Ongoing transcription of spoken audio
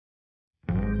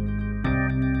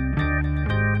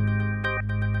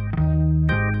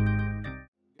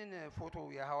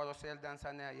የሐዋርያው እስራኤል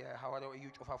ዳንሳና የሐዋርያው እዩ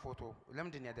ጩፋ ፎቶ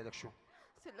ለምንድን ያደረግሽው?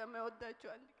 ስለማይወዳቸው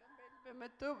አንድ ቀን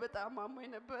በመጥቶ በጣም አሞኝ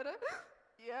ነበረ።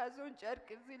 የያዘውን ጨርቅ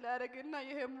እዚህ ላረግና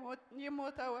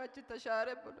የሞት አዋጅ ተሻረ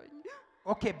ብሎኝ።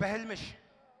 ኦኬ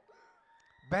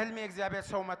በህልሜ እግዚአብሔር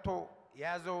ሰው መጥቶ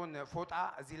የያዘውን ፎጣ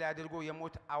እዚህ ላይ አድርጎ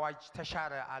የሞት አዋጅ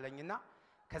ተሻረ አለኝና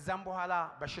ከዛም በኋላ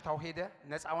በሽታው ሄደ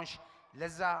ነፃውንሽ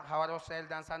ለዛ ሐዋርያው እስራኤል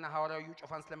ዳንሳና ሐዋርያው እዩ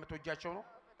ጩፋን ስለምትወጃቸው ነው?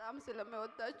 በጣም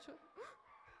ስለማይወዳቸው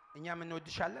እኛ ምን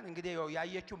እንወድሻለን። እንግዲህ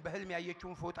ያየችውን በህልም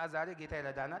ያየችውን ፎጣ ዛሬ ጌታ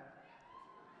ይረዳናል።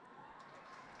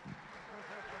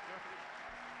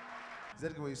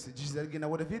 ዘርግ ወይስ እጅ ዘርግና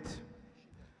ወደፊት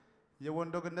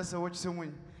የወንዶ ገነት ሰዎች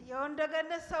ስሙኝ። የወንዶ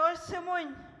ገነት ሰዎች ስሙኝ።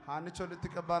 አንቾ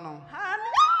ልትቀባ ነው።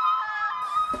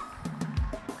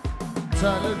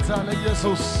 እልልታ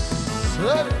ለኢየሱስ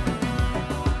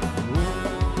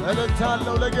እልልታ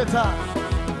አለው ለጌታ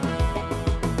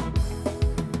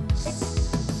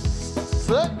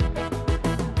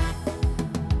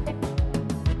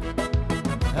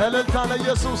እልልታ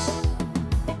ለኢየሱስ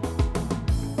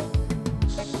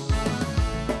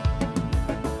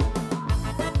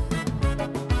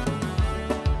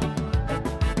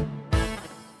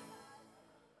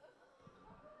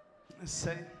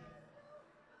እሰይ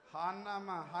ሃናማ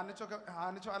ሃንቾ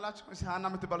አላችሁ እሺ ሃና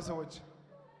የምትባሉ ሰዎች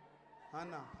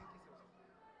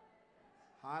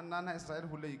ሃናና እስራኤል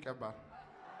ሁሌ ይቀባል።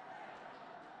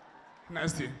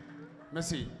 ናስቲ መሲ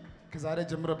ከዛሬ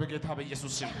ጀምሮ በጌታ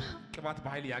በኢየሱስ ስም ቅባት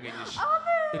በኃይል ያገኘሽ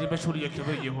እድሜሽ ሁሉ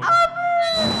የክብር ይሁን።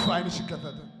 አይንሽ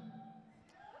ይከፈት።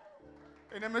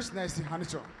 እኔ መች ናስቲ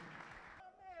ሃንቾ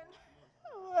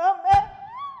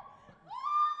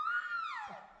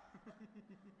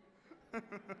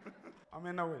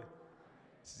አሜን ነው ወይ?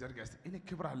 ሲዘርጋስቲ እኔ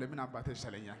ክብር አለ ምን አባቴ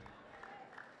ይሻለኛል?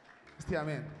 እስቲ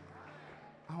አሜን።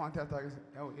 አሁን አንተ ያታገስ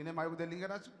ያው እኔ ማይ ጉዳይ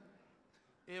ልንገራችሁ።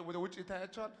 ወደ ውጭ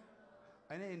ይታያቸዋል።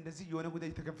 እኔ እንደዚህ የሆነ ጉዳይ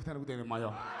የተከፈተ ጉዳይ ነው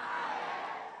የማየው።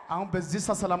 አሁን በዚህ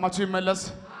ሰላማችሁ ይመለስ፣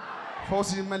 ፈውስ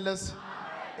ይመለስ፣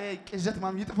 ቅዠት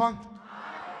ማም ይጥፋ።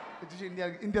 እጅ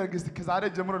እንዲያርግ እስቲ ከዛሬ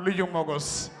ጀምሮ ልዩ ሞገስ፣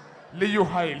 ልዩ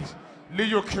ኃይል፣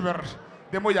 ልዩ ክብር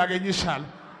ደግሞ ያገኝሻል።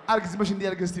 አርግዝመሽ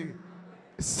እንዲያርግ እስቲ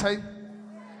እሰይ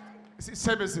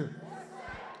እሰይ በስ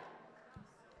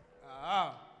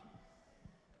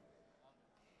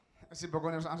እስቲ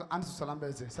በጎን አንድ ሰው ሰላም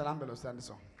በልስ ሰላም በለው እስቲ አንድ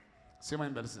ሰው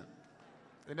ስማኝ በልስ።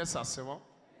 እኔ ሳስበው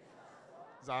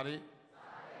ዛሬ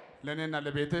ለእኔና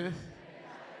ለቤትህ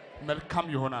መልካም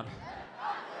ይሆናል፣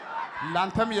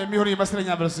 ላንተም የሚሆን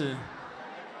ይመስለኛል በልስ።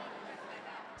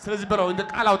 ስለዚህ በለው እንደ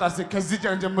ቃል አውጣ እስቲ ከዚህ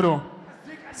ቀን ጀምሮ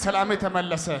ሰላሜ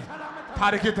ተመለሰ፣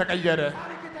 ታሪኬ ተቀየረ፣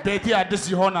 ቤቴ አዲስ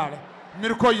ይሆናል፣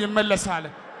 ምርኮ ይመለሳል፣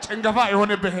 ጭንገፋ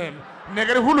አይሆንብህም፣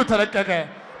 ነገር ሁሉ ተለቀቀ፣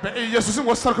 በኢየሱስም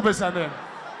ወሰርኩ በሰነ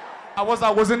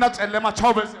አወዛወዝና ጨለማ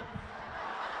ቻው በሰ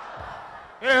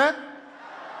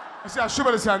እሺ አሹ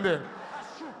በለስ አንዴ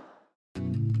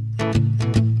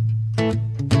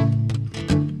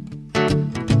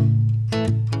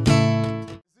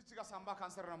እዚች ጋር ሳምባ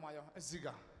ካንሰር ነው ማየው። እዚህ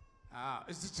ጋር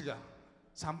እዚች ጋር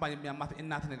ሳምባ የሚያማት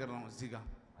እናት ነገር ነው። እዚህ ጋር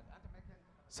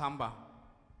ሳምባ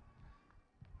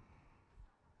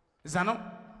እዛ ነው።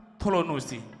 ቶሎ ነው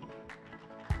እስቲ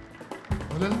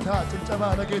እልልታ ጭብጨባ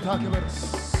ለጌታ ክብር።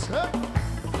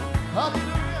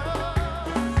 ሃሌሉያ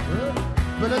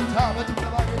እልልታ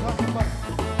በጭብጨባ ጌታ ክብር።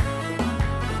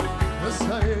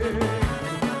 እሰይ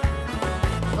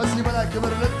ከዚህ በላይ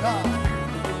ክብር እልልታ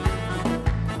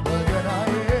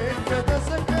በገናዬ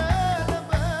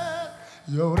ከተሰቀለበት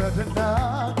የውረድና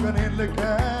ቀኔን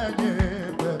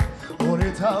ልቀኝበት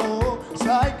ሁኔታው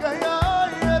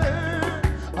ሳይቀያየር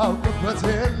አውቅበት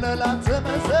የለ ላንተ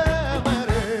መዘመር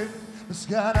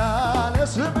ምስጋና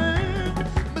ለስምህ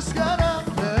ምስጋና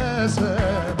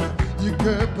ለስምህ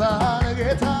ይገባል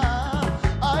ጌታ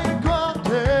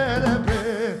አይጓደልብህ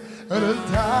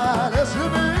እልልታ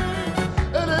ለስምህ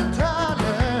እልልታ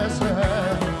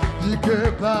ለስምህ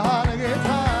ይገባል ጌታ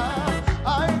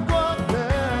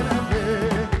አይጓደልብህ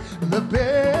ልቤ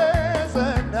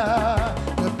ጸና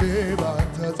ልቤ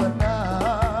ባንተ ጸና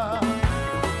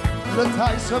እልልታ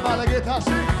ይሰማል ጌታ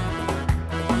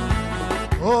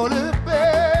ኦ ልቤ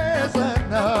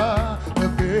ጸና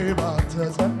ልቤ ባንተ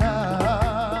ጸና።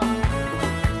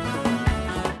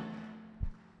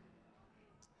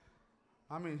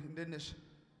 አሜን። እንዴት ነሽ?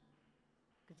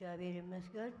 እግዚአብሔር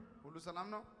ይመስገን ሁሉ ሰላም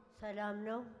ነው? ሰላም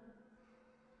ነው።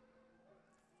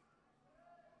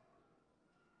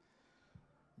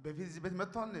 በፊት እዚህ ቤት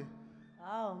መጥቷል?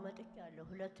 አዎ መጥቻለሁ።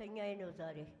 ሁለተኛዬ ነው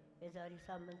ዛሬ። የዛሬ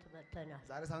ሳምንት መጥተናል።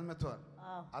 ዛሬ ሳምንት መጥቷል።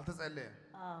 አዎ አልተጸለየም።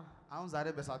 አዎ አሁን ዛሬ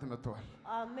በሰዓት መጥቷል።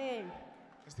 አሜን።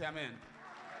 እስቲ አሜን።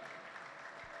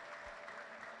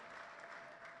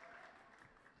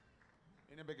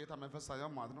 እኔ በጌታ መንፈስ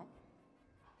ሳይሆን ማለት ነው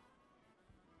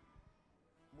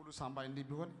ሙሉ ሳምባ እንዲህ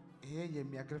ቢሆን ይሄ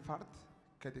የሚያክል ፓርት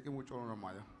ከጥቅም ውጭ ሆኖ ነው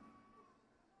ማለት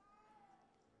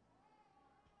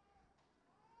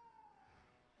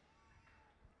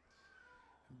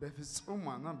በፍጹም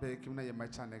ማና በሕክምና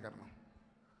የማይቻል ነገር ነው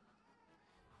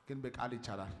ግን በቃል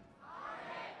ይቻላል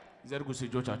ዘርጉ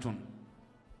እጆቻችሁን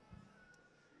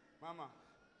ማማ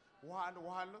ውሃ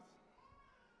አለው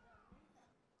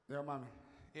ያው ማማ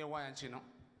ይሄ ውሃ ያንቺ ነው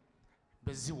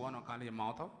በዚህ ውሃ ነው ቃል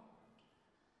የማወጣው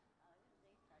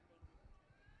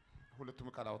ሁለቱም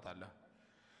ቃል አወጣለሁ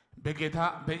በጌታ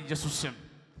በኢየሱስ ስም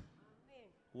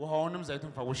ውሃውንም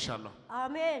ዘይቱን ፈውሻለሁ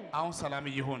አሜን አሁን ሰላም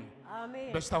ይሁን አሜን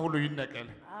በሽታ ሁሉ ይነቀል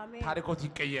አሜን ታሪኮት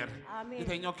ይቀየር አሜን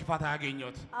የተኛው ክፋት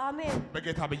አያገኘዎት አሜን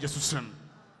በጌታ በኢየሱስ ስም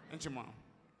እንቺማ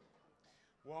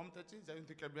ውሃውም ጠጪ ዘይቱን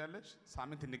ትቀበያለሽ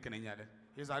ሳምንት እንገናኛለን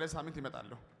የዛሬ ሳምንት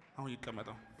ይመጣለሁ አሁን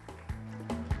ይቀመጠው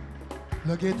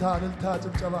ለጌታ እልልታ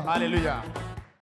ጭብጨባ ሃሌሉያ